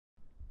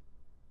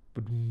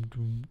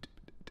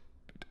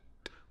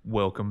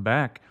Welcome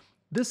back.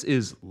 This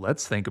is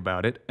Let's Think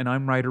About It, and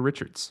I'm Ryder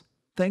Richards.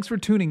 Thanks for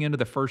tuning into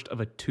the first of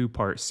a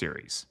two-part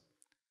series.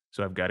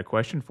 So I've got a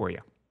question for you.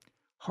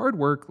 Hard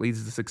work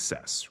leads to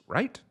success,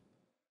 right?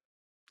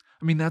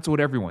 I mean, that's what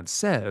everyone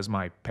says,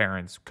 my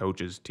parents,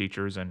 coaches,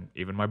 teachers, and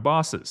even my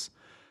bosses.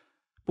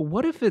 But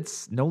what if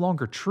it's no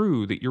longer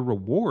true that your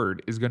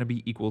reward is going to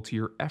be equal to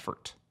your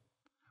effort?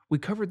 We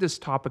covered this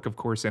topic, of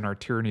course, in our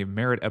Tyranny of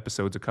Merit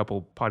episodes a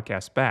couple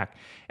podcasts back,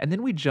 and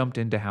then we jumped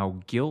into how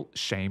guilt,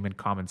 shame, and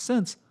common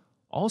sense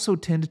also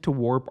tend to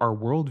warp our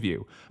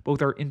worldview,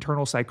 both our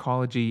internal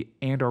psychology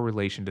and our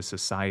relation to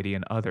society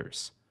and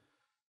others.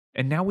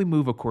 And now we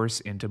move, of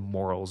course, into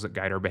morals that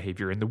guide our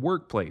behavior in the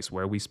workplace,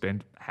 where we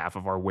spend half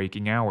of our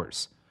waking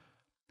hours.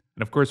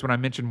 And of course, when I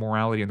mentioned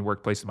morality in the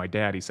workplace to my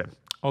dad, he said,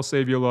 "I'll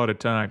save you a lot of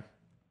time.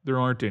 There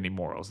aren't any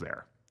morals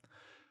there."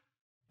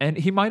 And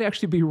he might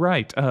actually be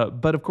right.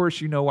 But of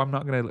course, I'm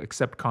not going to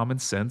accept common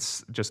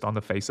sense just on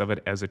the face of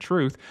it as a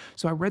truth.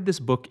 So I read this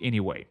book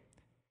anyway.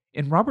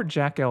 In Robert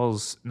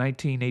Jackall's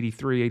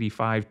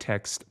 1983-85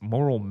 text,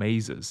 Moral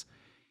Mazes,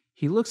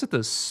 he looks at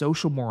the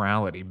social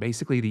morality,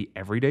 basically the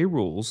everyday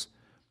rules,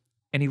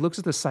 and he looks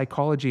at the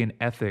psychology and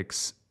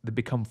ethics that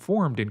become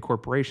formed in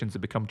corporations that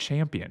become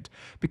championed.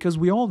 Because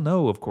we all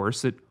know, of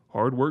course, that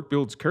hard work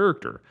builds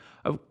character.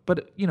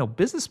 But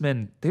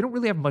businessmen, they don't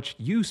really have much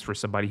use for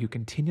somebody who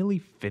continually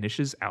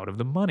finishes out of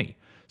the money.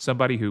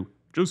 Somebody who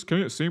just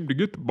can't seem to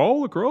get the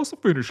ball across the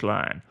finish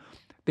line.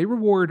 They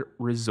reward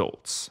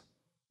results,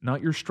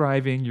 not your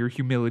striving, your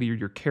humility, or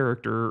your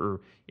character, or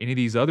any of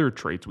these other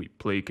traits we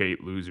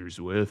placate losers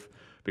with.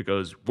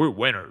 Because we're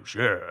winners,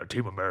 yeah,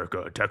 Team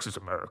America, Texas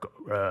America,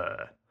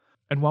 rah.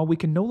 And while we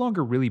can no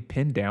longer really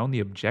pin down the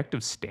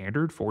objective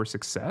standard for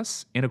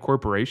success in a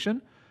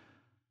corporation,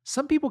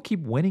 some people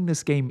keep winning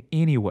this game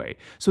anyway.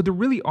 So there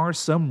really are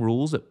some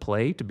rules at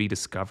play to be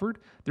discovered.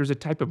 There's a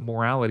type of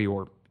morality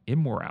or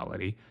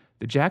immorality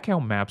that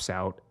Jackall maps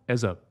out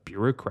as a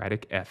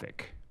bureaucratic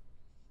ethic.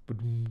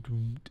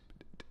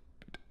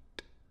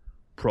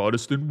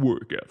 Protestant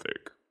work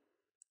ethic.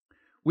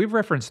 We've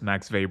referenced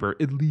Max Weber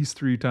at least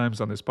 3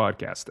 times on this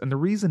podcast, and the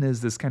reason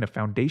is this kind of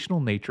foundational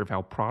nature of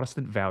how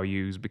Protestant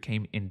values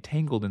became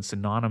entangled and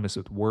synonymous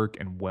with work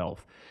and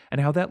wealth, and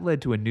how that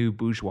led to a new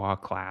bourgeois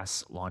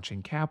class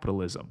launching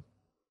capitalism.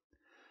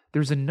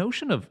 There's a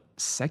notion of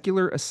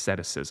secular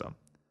asceticism,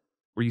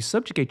 where you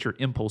subjugate your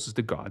impulses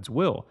to God's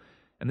will,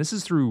 and this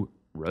is through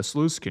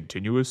restless,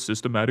 continuous,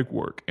 systematic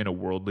work in a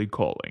worldly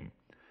calling.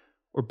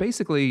 Or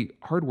basically,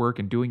 hard work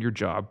and doing your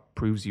job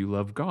proves you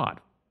love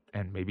God.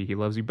 And maybe he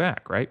loves you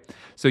back, right?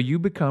 So you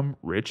become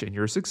rich and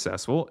you're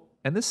successful,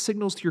 and this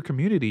signals to your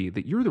community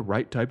that you're the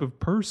right type of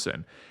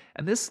person.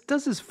 And this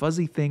does this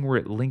fuzzy thing where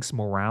it links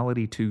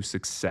morality to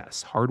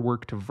success, hard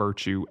work to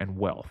virtue and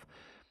wealth,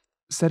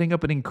 setting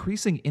up an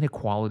increasing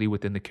inequality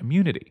within the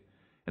community.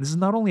 And this is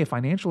not only a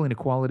financial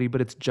inequality, but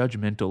it's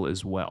judgmental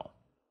as well.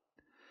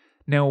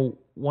 Now,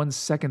 one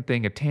second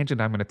thing, a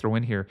tangent I'm going to throw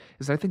in here,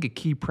 is I think a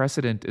key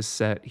precedent is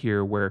set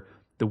here where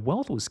the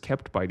wealth was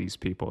kept by these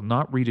people,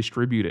 not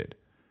redistributed.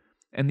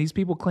 And these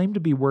people claim to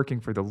be working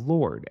for the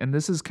Lord. And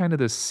this is kind of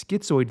the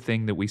schizoid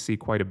thing that we see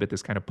quite a bit,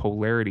 this kind of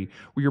polarity,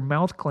 where your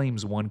mouth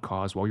claims one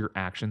cause while your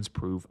actions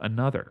prove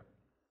another.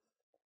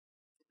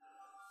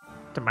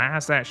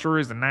 Tobias, that sure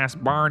is a nice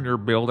barn you're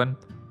building.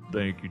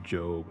 Thank you,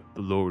 Job.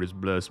 The Lord has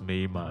blessed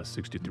me, my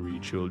 63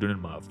 children,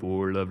 and my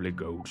 4 lovely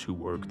goats who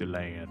work the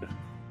land.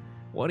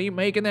 What are you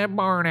making that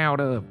barn out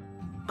of?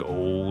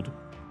 Gold.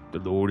 The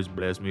Lord has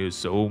blessed me with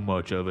so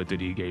much of it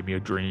that he gave me a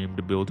dream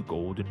to build a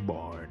golden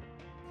barn.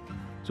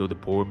 So the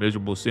poor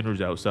miserable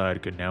sinners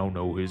outside can now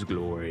know his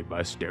glory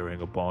by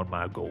staring upon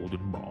my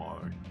golden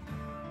barn.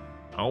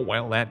 Oh,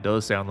 well, that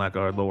does sound like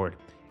our Lord.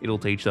 It'll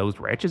teach those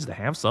wretches to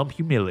have some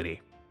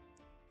humility.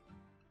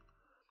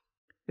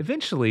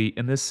 Eventually,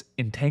 in this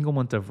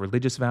entanglement of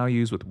religious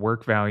values with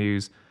work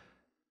values,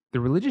 the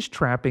religious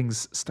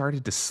trappings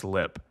started to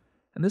slip.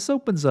 And this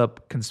opens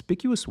up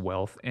conspicuous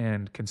wealth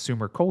and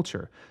consumer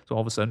culture. So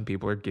all of a sudden,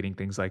 people are getting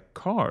things like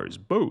cars,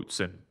 boats,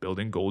 and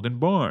building golden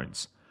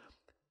barns.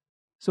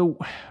 So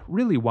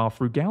really, while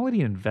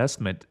frugality and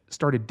investment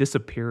started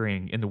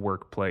disappearing in the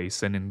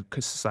workplace and in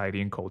society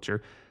and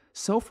culture,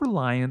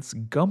 self-reliance,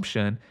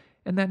 gumption,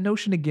 and that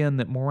notion again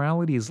that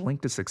morality is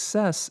linked to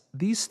success,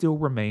 these still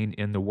remain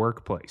in the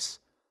workplace.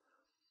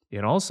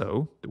 Yet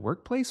also, the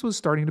workplace was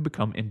starting to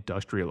become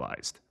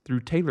industrialized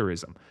through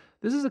Taylorism.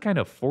 This is a kind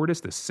of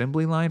Fordist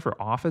assembly line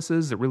for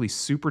offices that really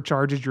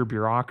supercharges your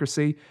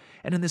bureaucracy.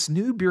 And in this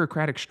new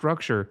bureaucratic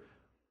structure,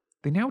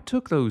 they now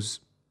took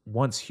those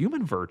once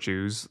human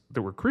virtues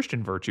that were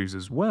Christian virtues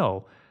as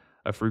well,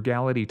 of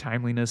frugality,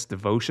 timeliness,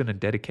 devotion, and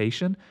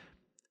dedication,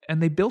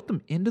 and they built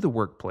them into the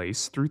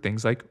workplace through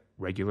things like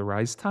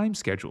regularized time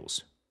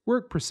schedules,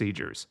 work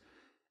procedures,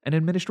 and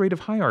administrative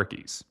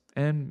hierarchies,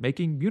 and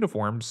making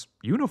uniforms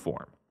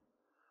uniform.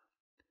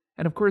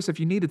 And of course,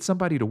 if you needed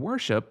somebody to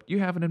worship, you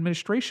have an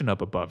administration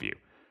up above you.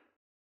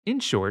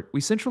 In short,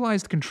 we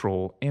centralized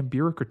control and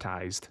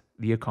bureaucratized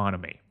the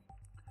economy.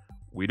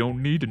 We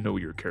don't need to know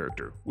your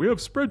character. We have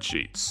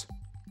spreadsheets.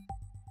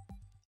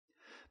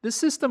 This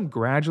system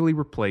gradually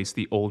replaced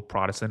the old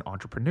Protestant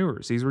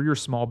entrepreneurs. These were your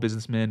small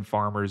businessmen,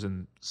 farmers,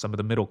 and some of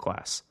the middle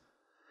class.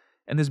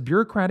 And this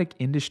bureaucratic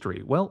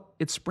industry, well,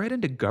 it spread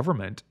into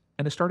government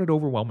and it started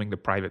overwhelming the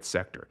private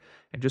sector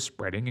and just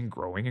spreading and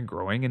growing,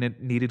 and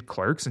it needed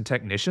clerks and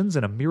technicians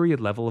and a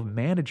myriad level of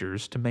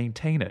managers to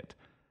maintain it.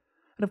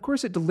 And of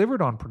course, it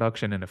delivered on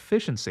production and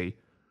efficiency,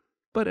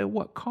 but at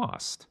what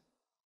cost?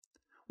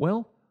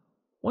 Well,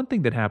 one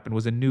thing that happened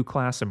was a new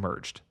class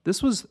emerged.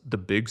 This was the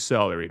big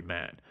salaried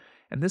man.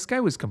 And this guy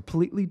was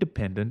completely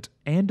dependent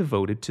and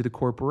devoted to the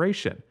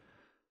corporation.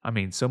 I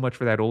mean, so much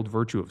for that old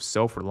virtue of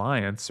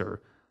self-reliance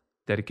or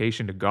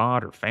dedication to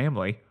God or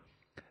family.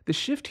 The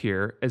shift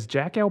here, as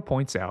Jackall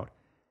points out,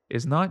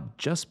 is not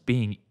just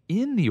being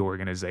in the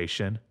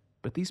organization,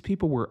 but these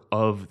people were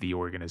of the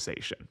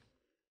organization.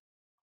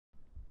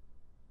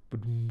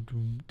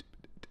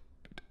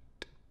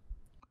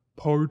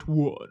 Part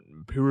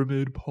 1.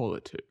 Pyramid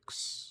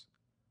Politics.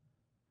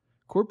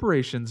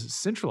 Corporations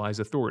centralize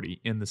authority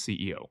in the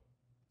CEO.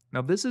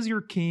 Now, this is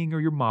your king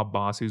or your mob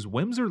boss whose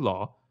whims are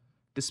law,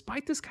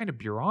 despite this kind of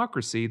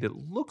bureaucracy that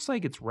looks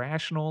like it's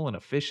rational and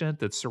efficient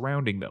that's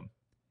surrounding them.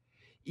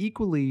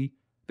 Equally,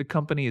 the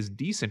company is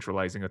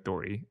decentralizing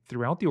authority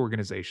throughout the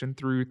organization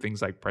through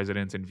things like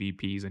presidents and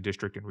VPs and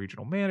district and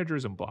regional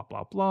managers and blah,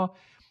 blah, blah.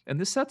 And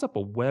this sets up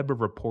a web of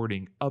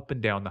reporting up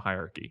and down the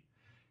hierarchy.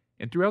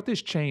 And throughout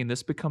this chain,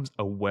 this becomes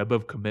a web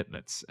of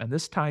commitments, and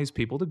this ties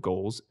people to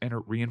goals and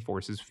it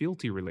reinforces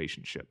fealty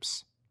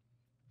relationships.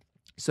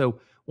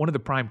 So, one of the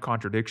prime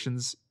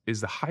contradictions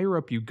is the higher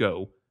up you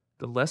go,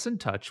 the less in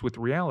touch with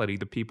reality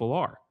the people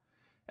are,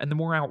 and the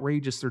more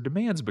outrageous their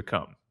demands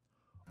become.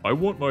 I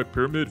want my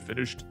pyramid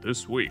finished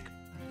this week.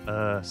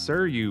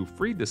 Sir, you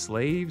freed the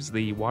slaves,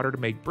 the water to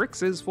make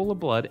bricks is full of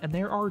blood, and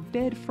there are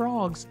dead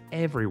frogs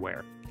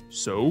everywhere.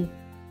 So?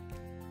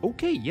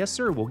 Okay, yes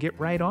sir, we'll get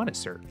right on it,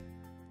 sir.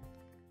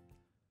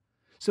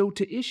 So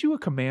to issue a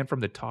command from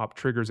the top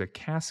triggers a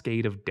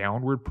cascade of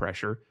downward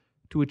pressure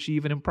to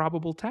achieve an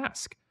improbable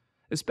task,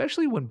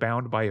 especially when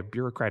bound by a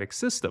bureaucratic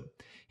system.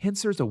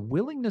 Hence, there's a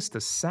willingness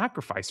to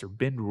sacrifice or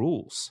bend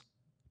rules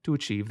to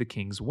achieve the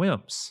king's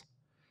whims.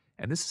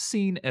 And this is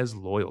seen as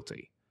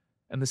loyalty.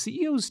 And the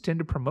CEOs tend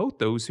to promote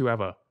those who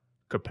have a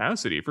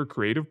capacity for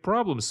creative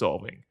problem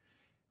solving,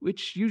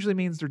 which usually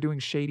means they're doing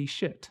shady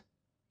shit.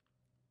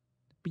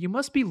 But you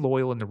must be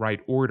loyal in the right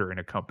order in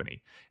a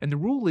company, and the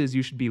rule is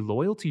you should be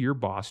loyal to your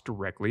boss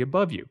directly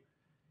above you.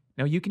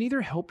 Now, you can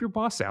either help your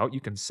boss out, you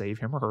can save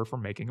him or her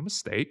from making a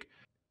mistake,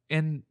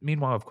 and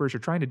meanwhile, of course, you're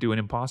trying to do an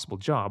impossible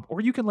job,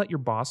 or you can let your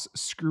boss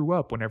screw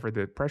up whenever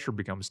the pressure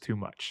becomes too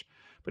much.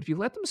 But if you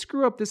let them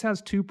screw up, this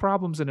has two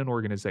problems in an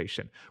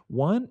organization.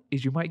 One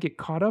is you might get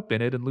caught up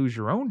in it and lose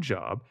your own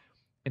job,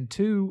 and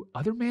two,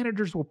 other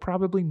managers will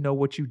probably know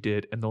what you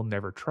did and they'll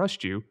never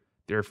trust you.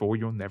 Therefore,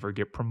 you'll never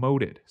get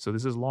promoted. So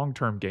this is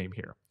long-term game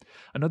here.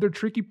 Another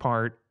tricky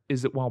part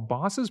is that while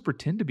bosses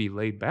pretend to be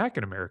laid back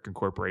in American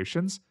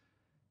corporations,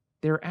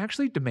 they're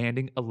actually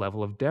demanding a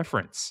level of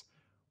deference,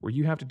 where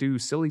you have to do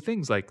silly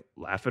things like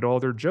laugh at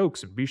all their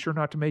jokes and be sure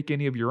not to make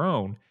any of your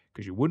own,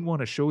 because you wouldn't want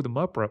to show them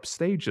up or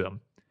upstage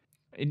them.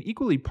 And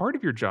equally, part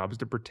of your job is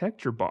to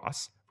protect your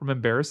boss from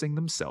embarrassing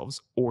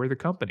themselves or the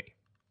company.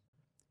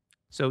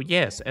 So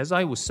yes, as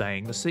I was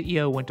saying, the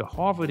CEO went to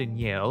Harvard and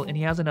Yale, and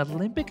he has an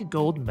Olympic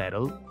gold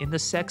medal in the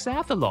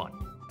sexathlon.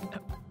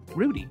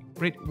 Rudy,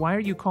 why are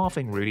you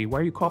coughing, Rudy?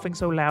 Why are you coughing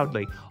so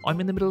loudly? I'm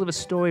in the middle of a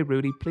story,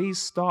 Rudy.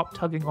 Please stop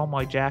tugging on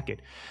my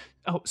jacket.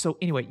 Oh, so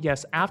anyway,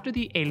 yes, after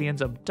the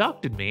aliens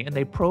abducted me and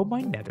they probed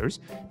my nethers,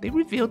 they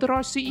revealed that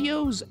our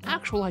CEO's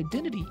actual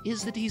identity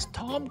is that he's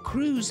Tom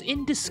Cruise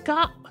in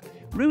disguise.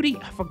 Rudy,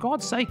 for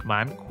God's sake,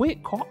 man, quit.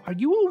 Are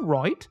you all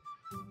right?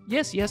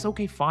 Yes,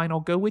 okay, fine. I'll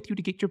go with you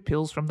to get your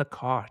pills from the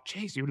car.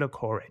 Jeez, you look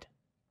horrid.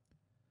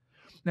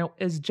 Now,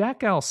 as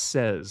Jackall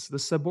says, the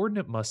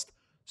subordinate must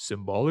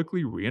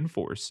symbolically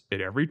reinforce at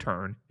every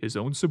turn his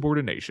own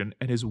subordination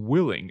and his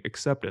willing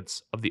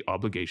acceptance of the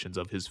obligations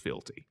of his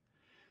fealty.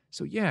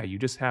 So yeah, you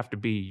just have to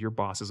be your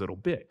boss's little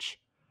bitch.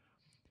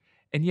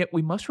 And yet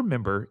we must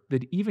remember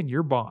that even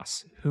your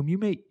boss, whom you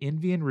may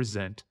envy and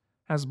resent,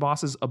 has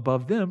bosses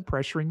above them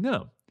pressuring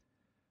them.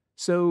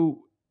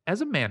 So as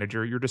a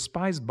manager, you're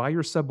despised by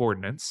your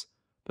subordinates,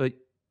 but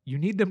you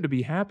need them to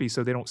be happy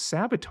so they don't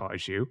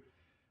sabotage you,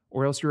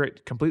 or else you're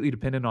completely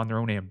dependent on their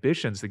own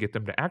ambitions to get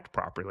them to act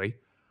properly.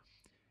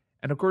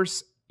 And of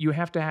course, you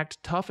have to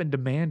act tough and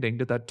demanding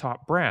to that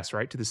top brass,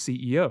 right? To the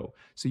CEO.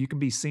 So you can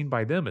be seen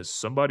by them as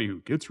somebody who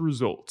gets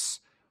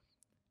results.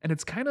 And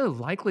it's kind of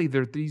likely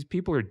that these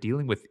people are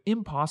dealing with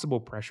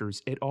impossible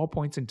pressures at all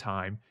points in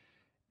time,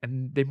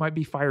 and they might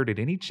be fired at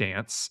any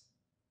chance.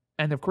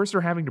 And of course,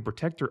 they're having to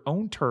protect their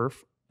own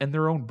turf and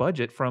their own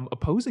budget from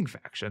opposing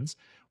factions,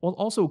 while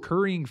also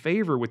currying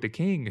favor with the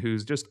king,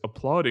 who's just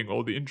applauding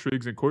all the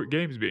intrigues and court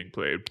games being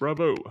played.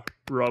 Bravo,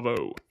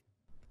 bravo.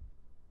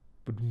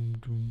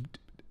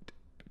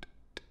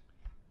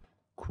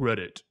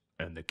 Credit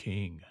and the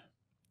king.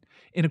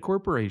 In a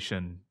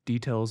corporation,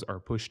 details are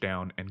pushed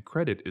down and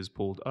credit is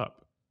pulled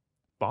up.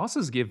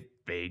 Bosses give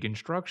vague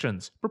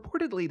instructions.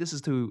 Purportedly, this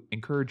is to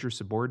encourage your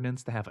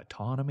subordinates to have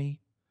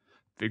autonomy.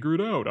 Figure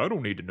it out. I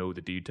don't need to know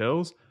the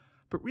details.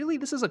 But really,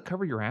 this is a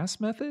cover your ass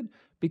method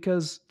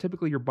because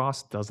typically your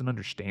boss doesn't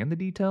understand the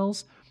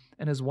details.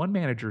 And as one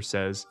manager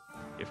says,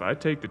 if I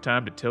take the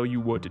time to tell you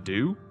what to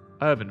do,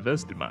 I have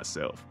invested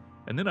myself.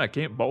 And then I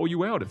can't bawl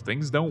you out if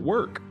things don't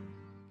work.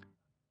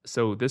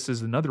 So this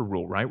is another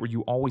rule, right? Where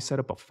you always set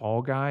up a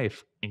fall guy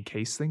if in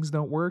case things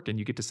don't work and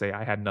you get to say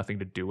I had nothing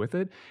to do with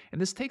it.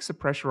 And this takes the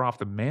pressure off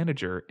the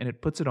manager and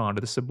it puts it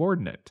onto the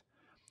subordinate.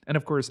 And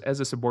of course, as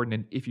a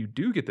subordinate, if you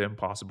do get the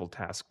impossible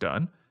task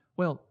done,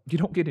 well, you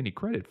don't get any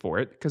credit for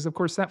it because of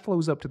course that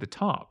flows up to the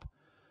top.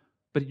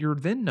 But you're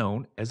then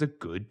known as a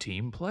good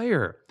team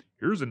player.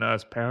 Here's a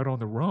nice pat on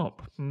the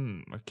rump.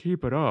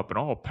 Keep it up and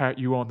I'll pat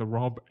you on the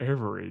rump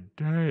every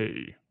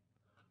day.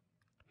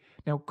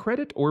 Now,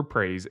 credit or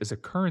praise is a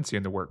currency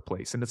in the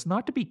workplace, and it's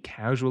not to be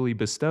casually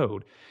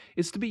bestowed.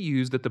 It's to be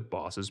used at the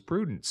boss's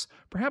prudence.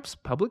 Perhaps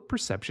public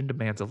perception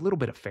demands a little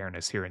bit of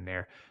fairness here and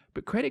there,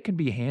 but credit can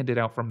be handed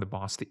out from the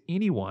boss to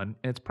anyone,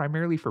 and it's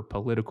primarily for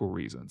political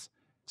reasons.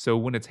 So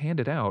when it's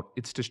handed out,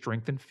 it's to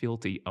strengthen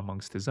fealty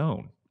amongst his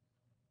own.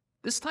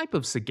 This type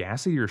of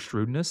sagacity or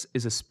shrewdness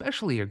is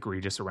especially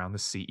egregious around the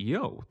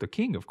CEO, the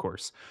king, of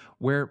course,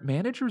 where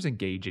managers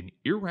engage in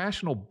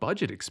irrational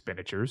budget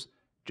expenditures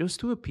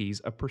just to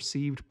appease a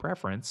perceived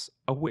preference,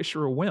 a wish,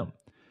 or a whim.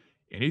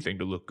 Anything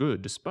to look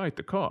good despite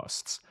the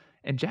costs.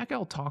 And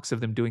Jackall talks of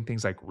them doing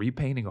things like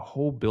repainting a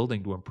whole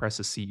building to impress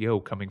a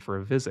CEO coming for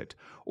a visit,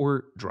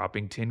 or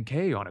dropping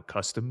 10K on a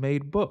custom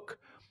made book.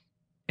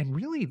 And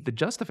really, the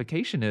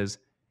justification is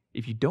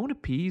if you don't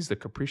appease the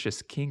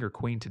capricious king or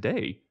queen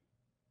today,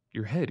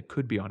 your head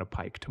could be on a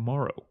pike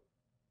tomorrow.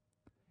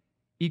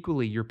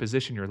 Equally, your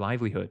position, your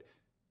livelihood,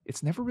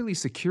 it's never really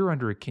secure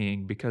under a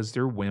king because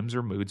their whims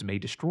or moods may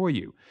destroy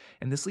you.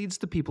 And this leads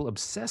to people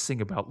obsessing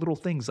about little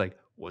things like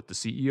what the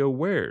CEO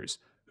wears,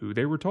 who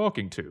they were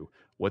talking to,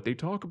 what they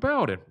talk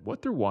about, and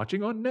what they're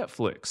watching on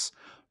Netflix,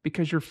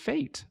 because your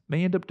fate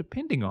may end up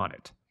depending on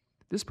it.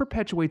 This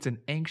perpetuates an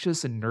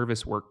anxious and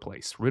nervous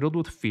workplace riddled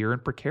with fear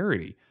and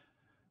precarity,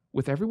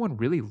 with everyone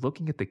really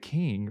looking at the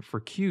king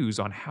for cues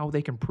on how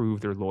they can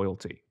prove their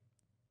loyalty.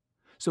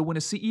 So when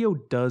a CEO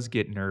does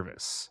get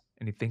nervous,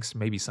 and he thinks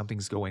maybe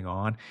something's going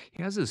on,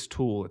 he has this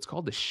tool. It's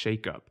called the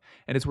shakeup,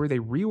 and it's where they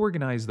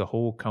reorganize the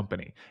whole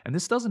company. And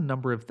this does a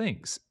number of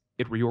things.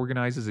 It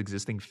reorganizes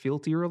existing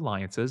fealty or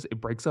alliances, it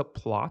breaks up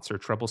plots or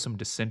troublesome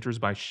dissenters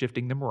by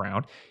shifting them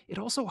around, it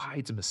also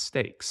hides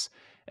mistakes.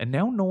 And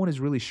now no one is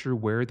really sure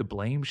where the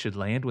blame should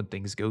land when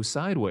things go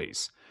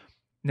sideways.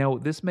 Now,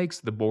 this makes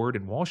the board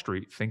and Wall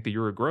Street think that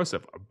you're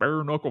aggressive, a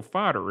bare-knuckle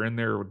fighter in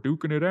there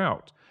duking it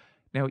out.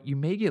 Now, you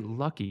may get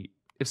lucky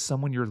if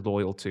someone you're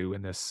loyal to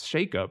in this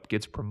shakeup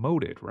gets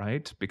promoted,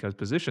 right? Because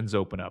positions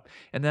open up,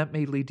 and that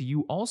may lead to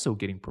you also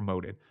getting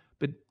promoted.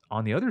 But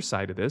on the other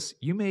side of this,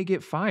 you may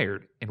get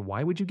fired. And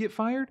why would you get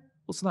fired?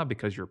 Well, it's not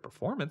because your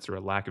performance or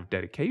a lack of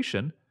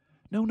dedication.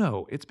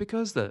 No, it's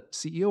because the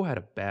CEO had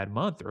a bad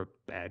month or a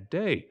bad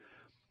day.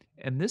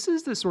 And this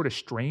is the sort of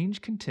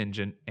strange,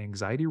 contingent,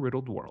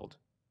 anxiety-riddled world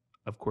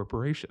of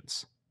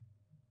corporations.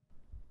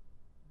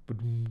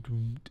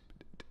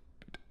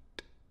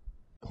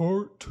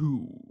 Part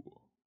 2.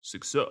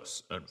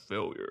 Success and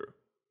Failure.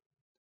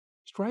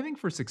 Striving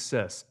for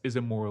success is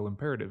a moral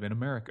imperative in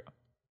America.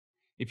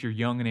 If you're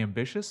young and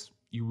ambitious,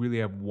 you really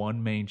have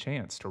one main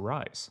chance to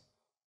rise.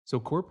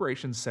 So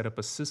corporations set up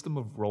a system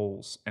of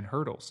roles and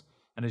hurdles,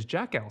 and as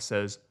Jackall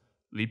says,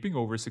 leaping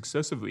over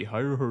successively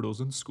higher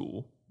hurdles in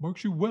school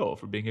marks you well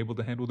for being able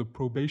to handle the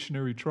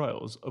probationary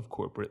trials of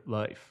corporate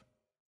life.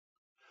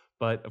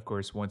 But, of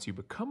course, once you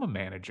become a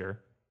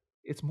manager,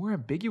 it's more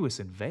ambiguous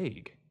and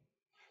vague.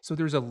 So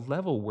there's a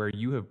level where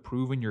you have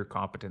proven your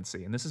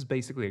competency, and this is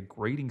basically a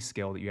grading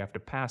scale that you have to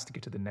pass to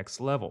get to the next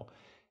level.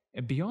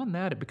 And beyond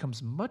that, it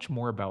becomes much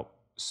more about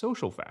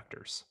social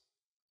factors.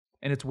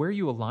 And it's where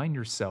you align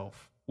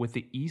yourself with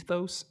the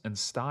ethos and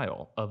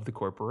style of the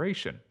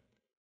corporation.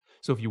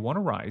 So if you want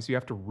to rise, you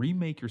have to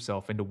remake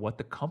yourself into what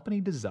the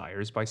company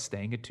desires by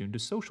staying attuned to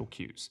social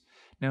cues.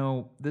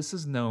 Now, this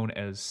is known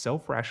as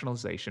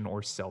self-rationalization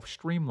or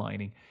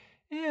self-streamlining,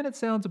 and it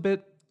sounds a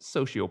bit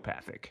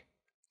sociopathic.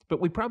 But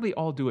we probably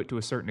all do it to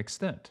a certain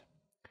extent.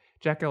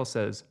 Jackall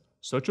says,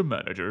 such a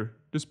manager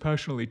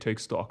dispassionately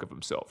takes stock of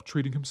himself,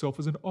 treating himself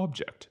as an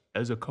object,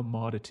 as a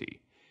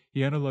commodity.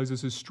 He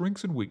analyzes his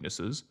strengths and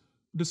weaknesses,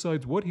 and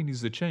decides what he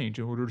needs to change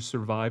in order to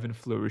survive and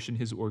flourish in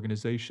his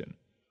organization.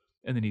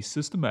 And then he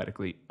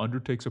systematically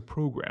undertakes a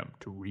program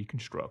to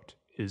reconstruct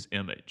his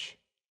image.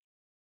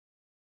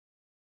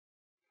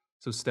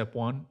 So step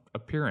 1,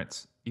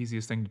 appearance.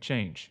 Easiest thing to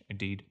change.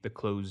 Indeed, the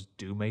clothes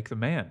do make the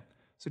man.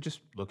 So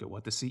just look at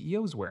what the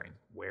CEO is wearing.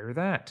 Wear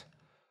that.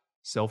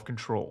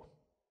 Self-control.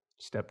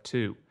 Step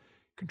 2,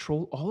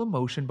 control all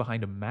emotion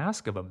behind a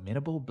mask of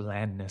amenable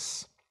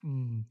blandness.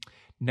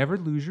 Never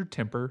lose your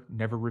temper,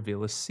 never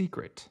reveal a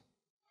secret.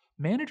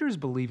 Managers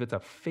believe it's a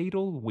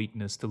fatal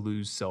weakness to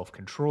lose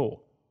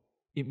self-control.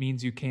 It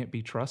means you can't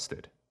be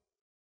trusted.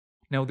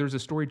 Now, there's a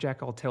story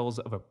Jackall tells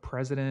of a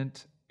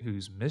president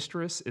whose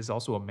mistress is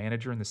also a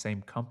manager in the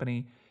same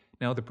company.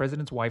 Now, the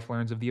president's wife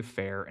learns of the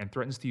affair and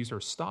threatens to use her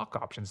stock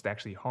options to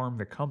actually harm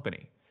the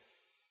company.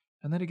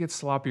 And then it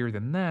gets sloppier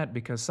than that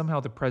because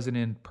somehow the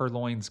president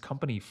purloins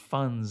company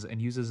funds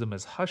and uses them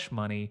as hush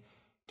money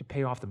to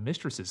pay off the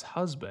mistress's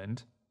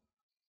husband.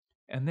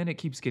 And then it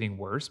keeps getting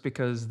worse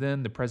because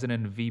then the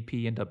president and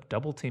VP end up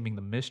double teaming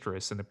the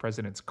mistress in the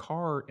president's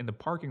car in the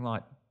parking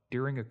lot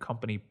during a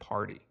company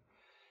party.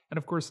 And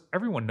of course,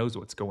 everyone knows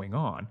what's going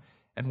on.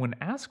 And when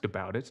asked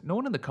about it, no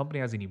one in the company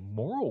has any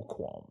moral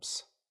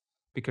qualms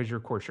because,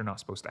 of course, you're not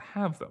supposed to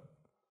have them.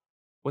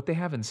 What they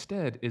have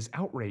instead is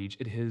outrage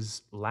at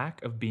his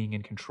lack of being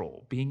in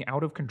control. Being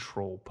out of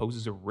control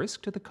poses a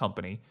risk to the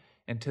company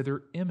and to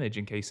their image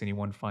in case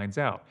anyone finds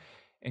out.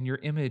 And your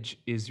image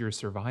is your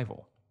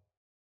survival.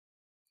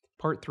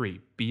 Part 3,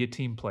 be a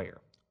team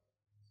player.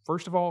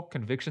 First of all,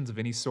 convictions of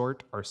any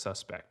sort are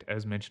suspect,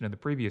 as mentioned in the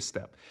previous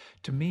step.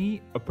 To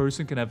me, a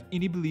person can have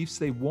any beliefs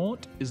they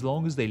want as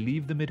long as they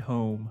leave them at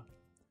home.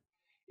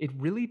 It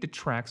really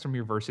detracts from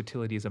your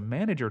versatility as a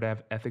manager to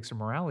have ethics or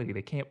morality.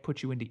 They can't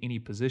put you into any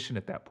position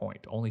at that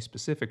point, only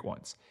specific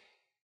ones.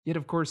 Yet,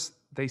 of course,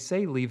 they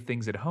say leave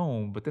things at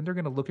home, but then they're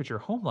going to look at your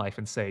home life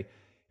and say,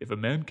 if a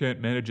man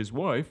can't manage his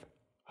wife,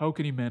 how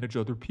can he manage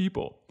other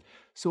people?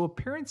 So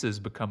appearances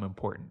become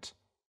important.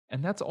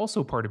 And that's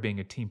also part of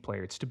being a team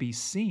player. It's to be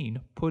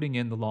seen putting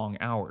in the long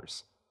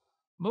hours,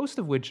 most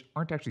of which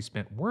aren't actually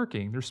spent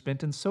working, they're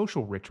spent in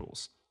social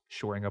rituals,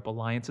 shoring up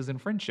alliances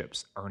and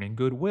friendships, earning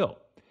goodwill.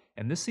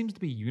 And this seems to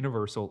be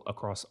universal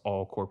across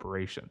all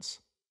corporations.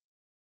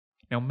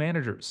 Now,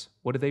 managers,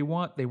 what do they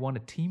want? They want a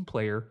team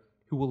player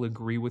who will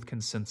agree with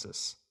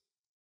consensus,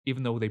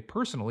 even though they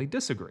personally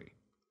disagree.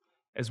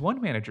 As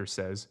one manager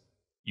says,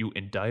 you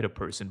indict a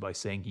person by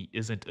saying he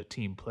isn't a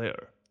team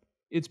player.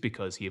 It's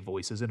because he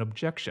voices an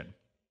objection.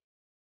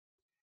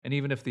 And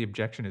even if the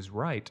objection is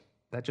right,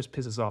 that just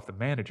pisses off the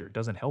manager,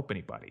 doesn't help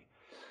anybody.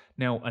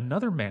 Now,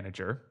 another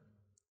manager,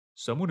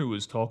 someone who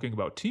is talking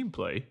about team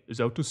play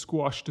is out to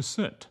squash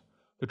dissent.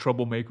 The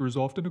troublemaker is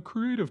often a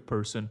creative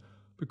person,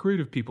 but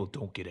creative people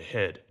don't get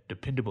ahead.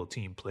 Dependable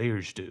team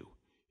players do.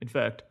 In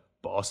fact,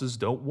 bosses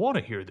don't want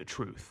to hear the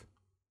truth.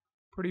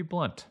 Pretty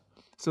blunt.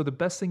 So the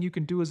best thing you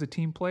can do as a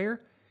team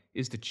player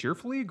is to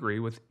cheerfully agree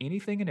with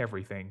anything and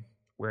everything,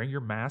 wearing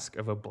your mask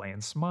of a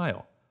bland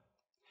smile.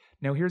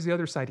 Now, here's the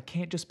other side. It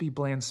can't just be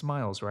bland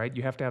smiles, right?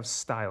 You have to have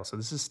style. So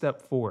this is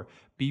step 4.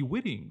 Be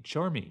witty,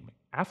 charming,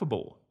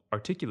 affable,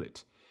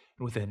 articulate,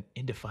 and with an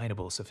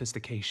indefinable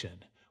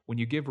sophistication. When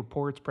you give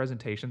reports,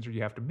 presentations, or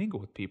you have to mingle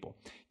with people,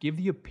 give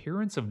the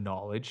appearance of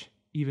knowledge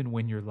even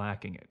when you're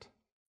lacking it.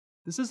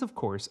 This is, of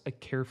course, a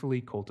carefully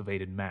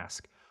cultivated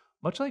mask,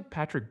 much like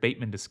Patrick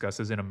Bateman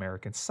discusses in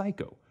American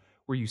Psycho,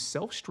 where you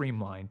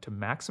self-streamline to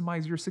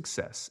maximize your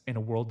success in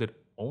a world that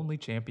only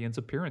champions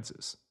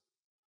appearances.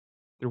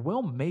 There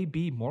well may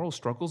be moral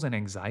struggles and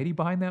anxiety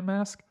behind that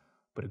mask,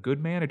 but a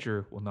good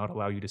manager will not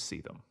allow you to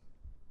see them.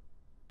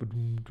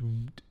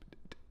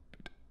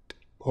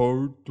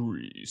 Part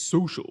 3,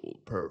 social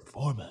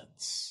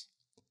performance.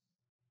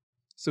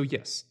 So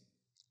yes,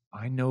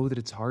 I know that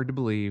it's hard to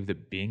believe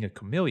that being a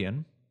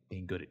chameleon,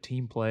 being good at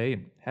team play,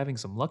 and having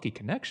some lucky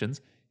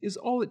connections is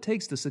all it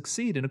takes to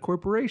succeed in a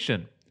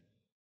corporation.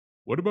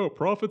 What about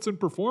profits and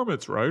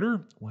performance,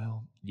 Ryder?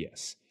 Well,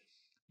 yes.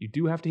 You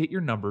do have to hit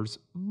your numbers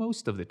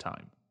most of the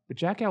time. But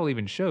Jackall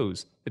even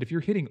shows that if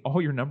you're hitting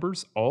all your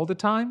numbers all the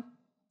time,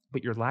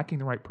 but you're lacking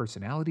the right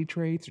personality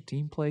traits or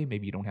team play,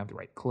 maybe you don't have the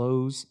right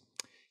clothes,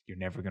 you're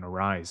never going to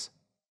rise.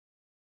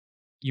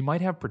 You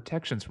might have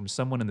protections from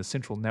someone in the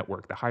central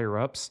network, the higher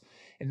ups,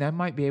 and that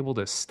might be able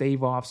to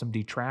stave off some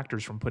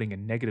detractors from putting a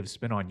negative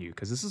spin on you,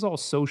 because this is all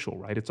social,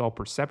 right? It's all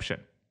perception.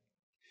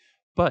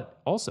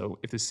 But also,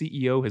 if the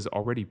CEO has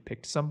already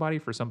picked somebody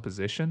for some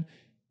position,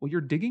 well,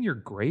 you're digging your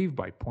grave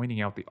by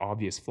pointing out the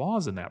obvious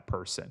flaws in that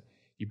person.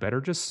 You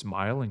better just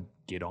smile and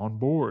get on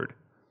board.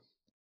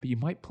 But you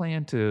might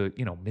plan to,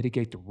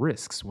 mitigate the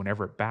risks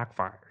whenever it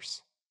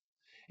backfires.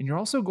 And you're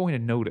also going to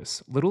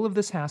notice little of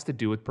this has to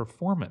do with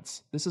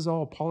performance. This is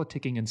all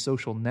politicking and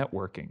social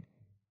networking.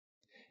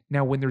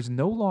 Now, when there's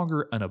no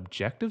longer an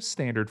objective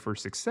standard for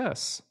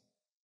success,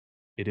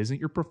 it isn't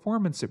your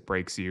performance that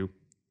breaks you,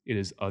 it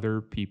is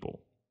other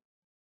people.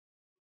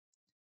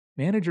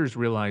 Managers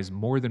realize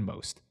more than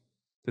most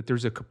that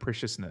there's a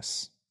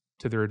capriciousness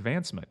to their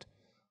advancement.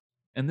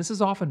 And this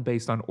is often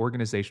based on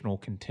organizational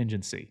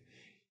contingency.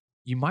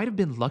 You might have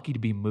been lucky to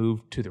be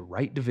moved to the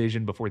right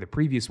division before the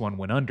previous one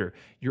went under.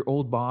 Your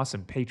old boss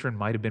and patron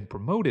might have been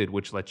promoted,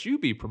 which lets you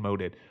be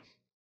promoted.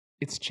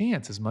 It's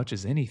chance as much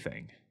as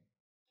anything.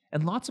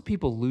 And lots of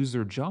people lose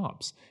their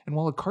jobs. And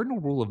while a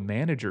cardinal rule of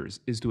managers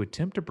is to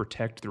attempt to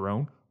protect their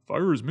own,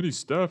 fire as many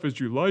staff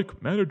as you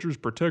like, managers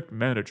protect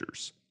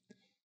managers.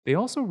 They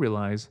also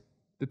realize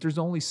that there's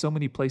only so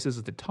many places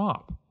at the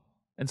top.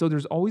 And so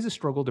there's always a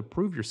struggle to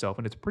prove yourself,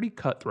 and it's pretty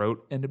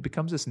cutthroat, and it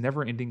becomes this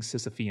never-ending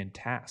Sisyphean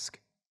task.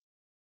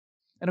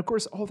 And of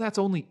course, all that's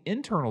only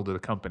internal to the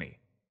company.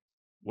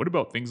 What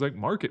about things like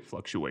market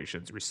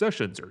fluctuations,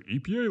 recessions, or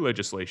EPA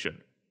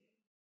legislation?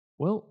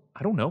 Well,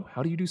 I don't know.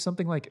 How do you do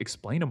something like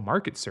explain a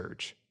market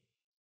surge?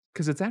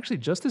 Because it's actually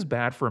just as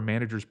bad for a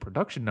manager's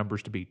production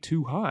numbers to be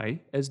too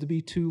high as to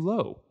be too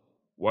low.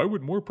 Why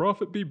would more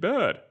profit be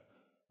bad?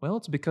 Well,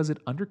 it's because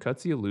it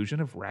undercuts the illusion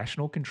of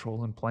rational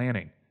control and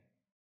planning.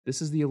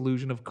 This is the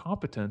illusion of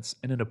competence,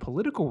 and in a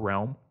political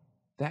realm,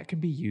 that can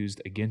be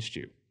used against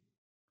you.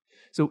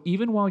 So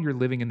even while you're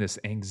living in this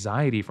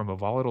anxiety from a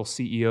volatile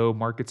CEO,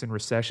 markets in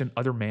recession,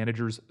 other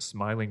managers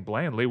smiling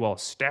blandly while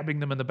stabbing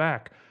them in the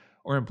back,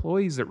 or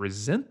employees that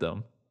resent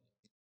them,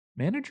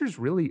 managers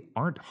really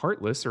aren't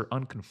heartless or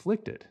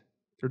unconflicted.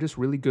 They're just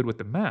really good with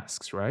the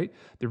masks, right?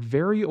 They're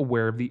very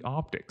aware of the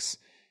optics,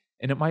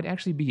 and it might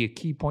actually be a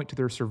key point to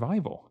their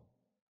survival.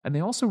 And they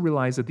also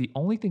realize that the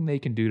only thing they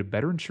can do to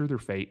better ensure their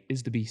fate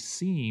is to be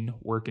seen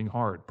working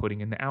hard,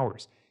 putting in the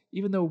hours,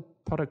 even though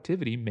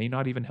productivity may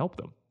not even help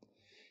them.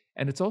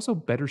 And it's also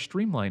better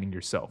streamlining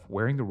yourself,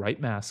 wearing the right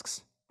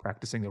masks,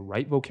 practicing the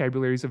right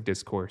vocabularies of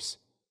discourse,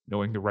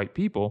 knowing the right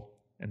people,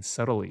 and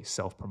subtly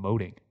self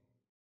promoting.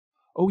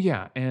 Oh,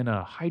 yeah, and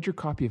hide your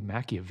copy of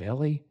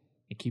Machiavelli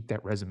and keep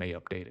that resume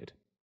updated.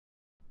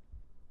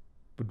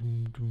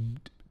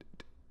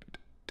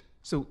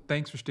 So,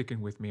 thanks for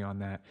sticking with me on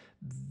that.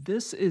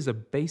 This is a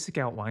basic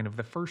outline of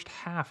the first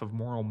half of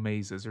Moral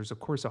Mazes. There's, of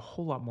course, a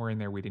whole lot more in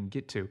there we didn't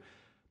get to,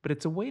 but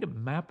it's a way to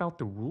map out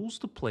the rules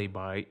to play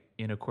by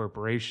in a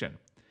corporation.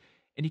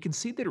 And you can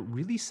see that it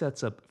really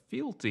sets up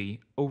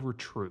fealty over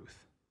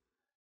truth.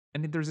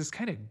 And there's this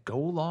kind of go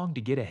along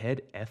to get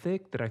ahead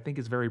ethic that I think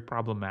is very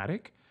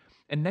problematic.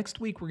 And next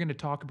week, we're going to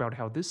talk about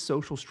how this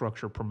social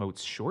structure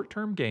promotes short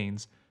term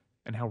gains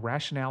and how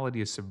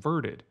rationality is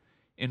subverted.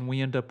 And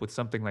we end up with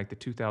something like the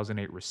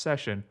 2008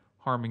 recession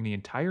harming the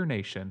entire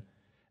nation.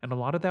 And a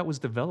lot of that was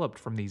developed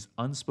from these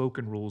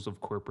unspoken rules of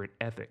corporate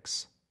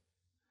ethics.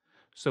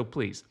 So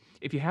please,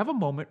 if you have a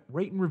moment,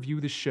 rate and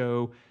review the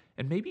show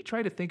and maybe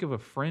try to think of a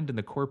friend in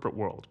the corporate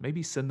world.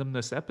 Maybe send them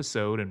this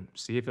episode and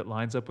see if it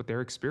lines up with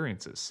their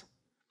experiences.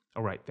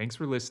 All right, thanks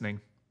for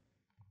listening.